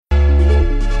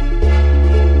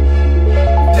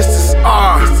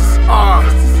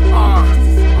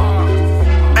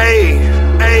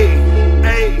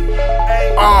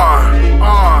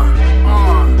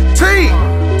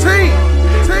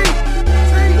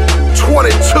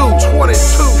I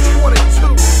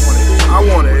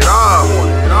want it all.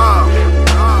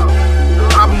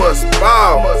 I must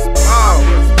ball.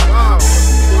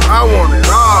 I want it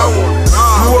all.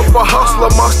 Grew up a hustler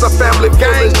amongst a family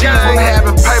full of G's. From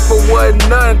having paper wasn't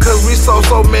none, cause we sold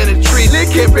so many trees.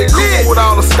 Keep it cool with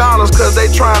all the scholars, cause they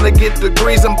trying to get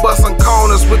degrees and busting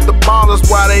corners with the ballers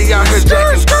while they out here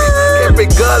jacking streets. Keep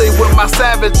it gully with my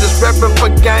savages, reppin' for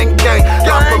gang.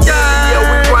 Y'all familiar,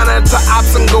 we run into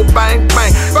ops and go bang.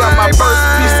 Got my first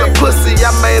piece of pussy, I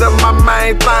made her my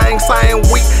main thing. Same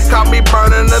week, caught me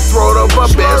burning the throat of a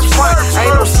best friend.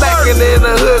 Ain't no slacking in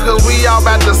the hood, cause we all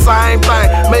about the same thing.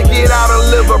 Make it out and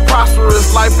live a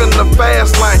prosperous life in the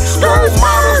fast lane. Role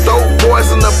models, dope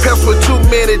boys, and the pimps with too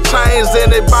many chains.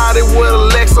 Anybody with a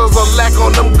Lexus or lack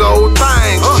on them gold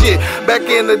things. Shit, back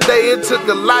in the day, it took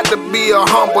a lot to be a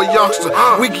humble youngster.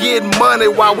 We get money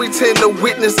while we tend to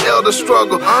witness elder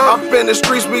struggle. Up in the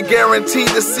streets, we guaranteed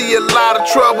to see a lot of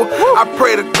trouble. I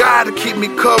pray to God to keep me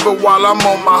covered while I'm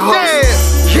on my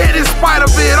hustle. Yet in spite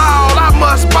of it all, I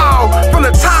must ball. From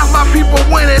the times my people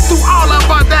winning through all of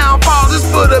our downfalls. It's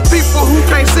for the people who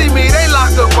can't see me, they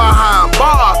locked up behind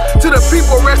bars. To the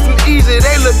people resting easy,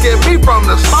 they look at me from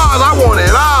the stars. I want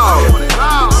it all.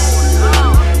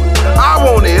 I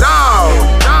want it all.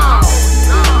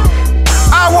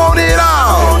 I want it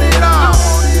all.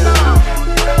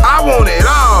 I want it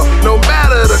all. No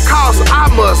matter the cost,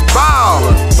 I must ball.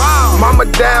 Mama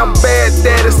down bad,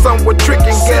 daddy somewhat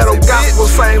tricking. Ghetto gospel,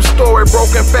 same story.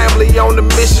 Broken family on the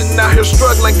mission. Out here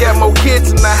struggling, got more kids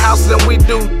in the house than we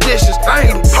do dishes.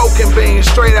 Eating poking beans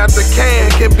straight out the can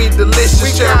can be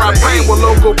delicious. Share our pain with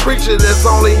local preacher that's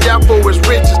only out for his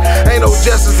riches. Ain't no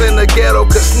justice in the ghetto,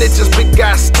 cause snitches we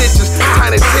got stitches.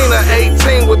 Tiny Tina,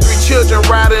 18 with 3 children,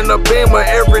 riding a Beamer.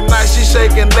 Every night she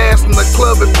shaking ass in the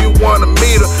club if you wanna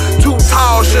meet her. Too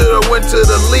tall, should've went to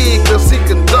the league cause he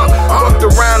can dunk. Fucked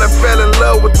around and fell in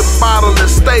love with the bottle and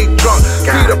stayed drunk.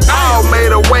 Peter Paul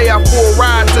made a way out for a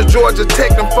ride to Georgia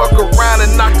Tech and fuck around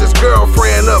and knocked his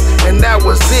girlfriend up, and that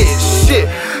was it. Shit,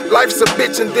 life's a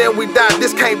bitch and then we die,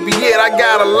 this can't be it. I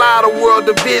got a lot of world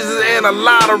to visit and a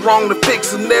lot of wrong to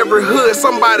fix in every hood.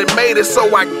 Somebody made it, so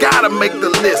I gotta make the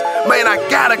list. Man, I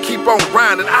gotta keep on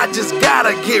grinding, I just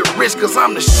gotta get rich cause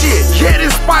I'm the shit. Yet in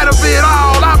spite of it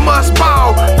all, I must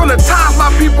ball. From the times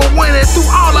my people winning through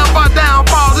all of our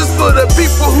downfalls.